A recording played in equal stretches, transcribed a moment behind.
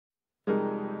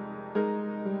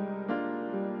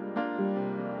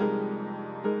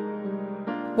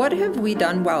What have we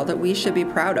done well that we should be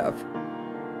proud of?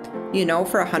 You know,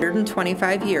 for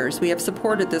 125 years, we have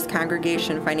supported this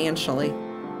congregation financially.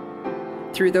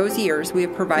 Through those years, we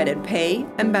have provided pay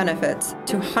and benefits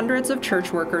to hundreds of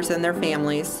church workers and their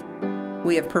families.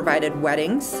 We have provided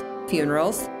weddings,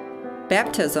 funerals,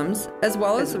 baptisms, as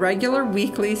well as regular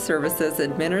weekly services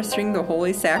administering the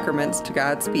holy sacraments to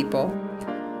God's people.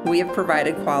 We have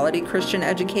provided quality Christian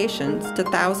educations to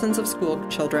thousands of school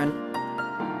children.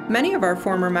 Many of our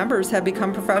former members have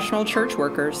become professional church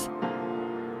workers.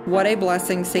 What a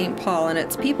blessing St. Paul and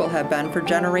its people have been for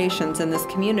generations in this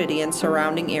community and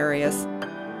surrounding areas.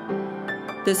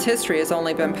 This history has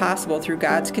only been possible through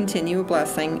God's continual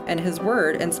blessing and His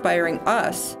Word inspiring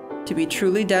us to be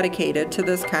truly dedicated to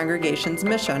this congregation's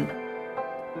mission.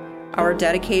 Our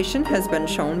dedication has been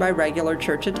shown by regular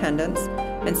church attendance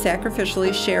and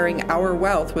sacrificially sharing our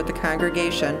wealth with the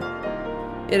congregation.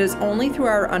 It is only through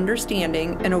our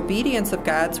understanding and obedience of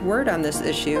God's Word on this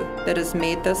issue that has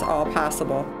made this all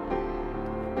possible.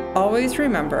 Always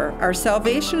remember, our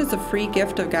salvation is a free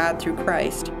gift of God through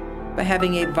Christ, but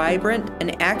having a vibrant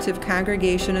and active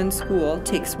congregation and school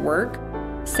takes work,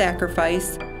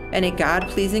 sacrifice, and a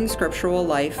God-pleasing scriptural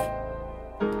life.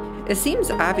 It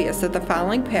seems obvious that the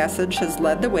following passage has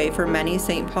led the way for many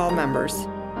St. Paul members.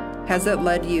 Has it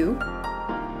led you?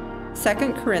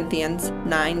 2 Corinthians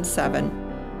 9:7.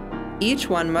 Each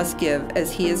one must give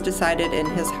as he has decided in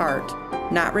his heart,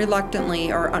 not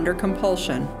reluctantly or under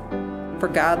compulsion, for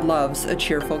God loves a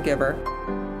cheerful giver.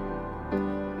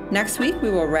 Next week,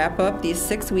 we will wrap up these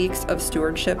 6 weeks of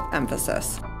stewardship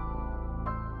emphasis.